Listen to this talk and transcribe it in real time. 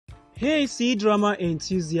Hey C-drama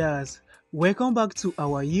enthusiasts, welcome back to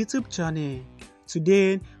our YouTube channel.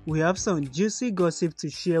 Today we have some juicy gossip to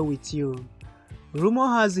share with you. Rumor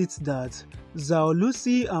has it that Zhao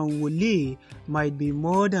Lusi and Wole might be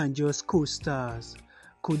more than just co-stars.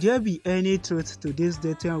 Could there be any truth to these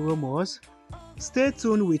dating rumors? Stay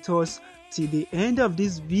tuned with us till the end of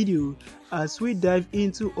this video as we dive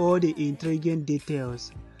into all the intriguing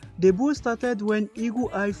details. The buzz started when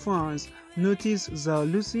Eagle Eye fans noticed Zhao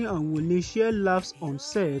Lusi and Wole share laughs on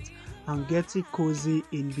set and getting cozy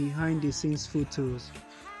in behind-the-scenes photos.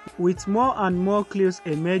 With more and more clues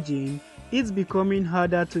emerging, it's becoming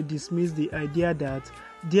harder to dismiss the idea that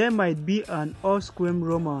there might be an off-screen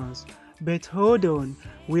romance. But hold on,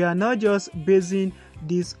 we are not just basing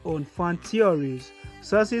this on fan theories.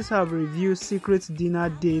 Sources have reviewed secret dinner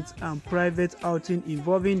dates and private outings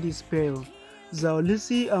involving this pair. Zhao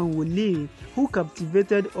Lusi and Wole, who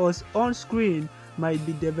captivated us on screen, might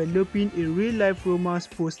be developing a real-life romance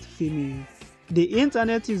post-filming. The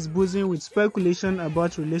internet is buzzing with speculation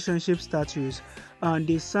about relationship status, and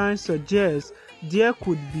the signs suggest there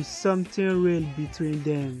could be something real between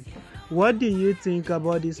them. What do you think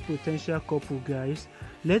about this potential couple, guys?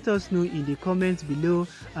 Let us know in the comments below,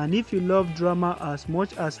 and if you love drama as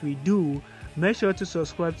much as we do, make sure to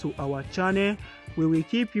subscribe to our channel. We will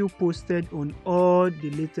keep you posted on all the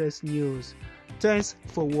latest news. Thanks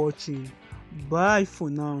for watching. Bye for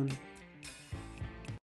now.